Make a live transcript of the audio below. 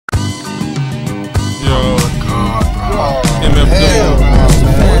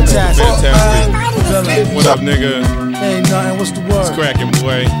chillin'. What up, nigga? Ain't nothing, what's the word? It's cracking,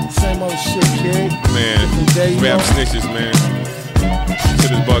 boy. Same old shit, kid. Man, Day, rap snitches, man.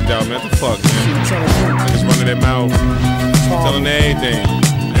 Shit is bugged out, man. What the fuck, man? Niggas running their mouth, telling everything.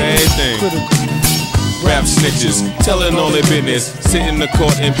 Critical. Rap snitches, telling all their business. Sit in the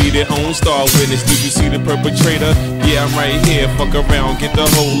court and be their own star witness. Did you see the perpetrator? Yeah, I'm right here. Fuck around, get the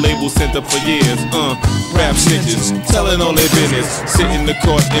whole label sent up for years. Rap snitches, telling all their business. Sit in the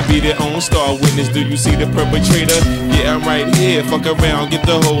court and be their own star witness. Do you see the perpetrator? Yeah, I'm right here. Fuck around, get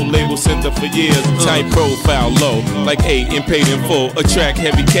the whole label sent up for years. Tight profile, low, like 8 and paid in full. Attract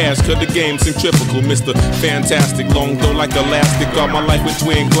heavy cash, cause the game's centrifugal. Mr. Fantastic, long though like elastic. All my life with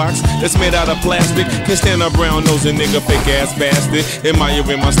twin Glocks that's made out of plastic. Can't stand a brown nosing nigga, fake ass bastard.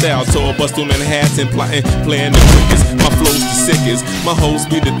 Admiring my style, tour bus through Manhattan, plotting, playing the quickest. My flow's the sickest, my hoes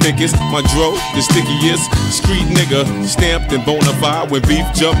be the thickest. My dro, the stickiest. Street nigga, stamped and bona fide. When beef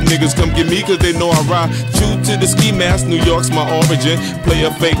jump, niggas come get me cause they know I ride. True to the ski mask, New York's my origin. Play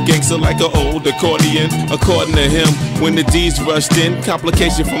a fake gangster like an old accordion. According to him, when the D's rushed in,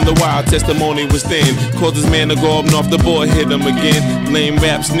 complication from the wild testimony was thin. Caused his man to go up north, the boy hit him again. Lame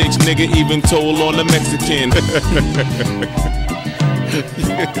rap snitch nigga, even told on the Mexican.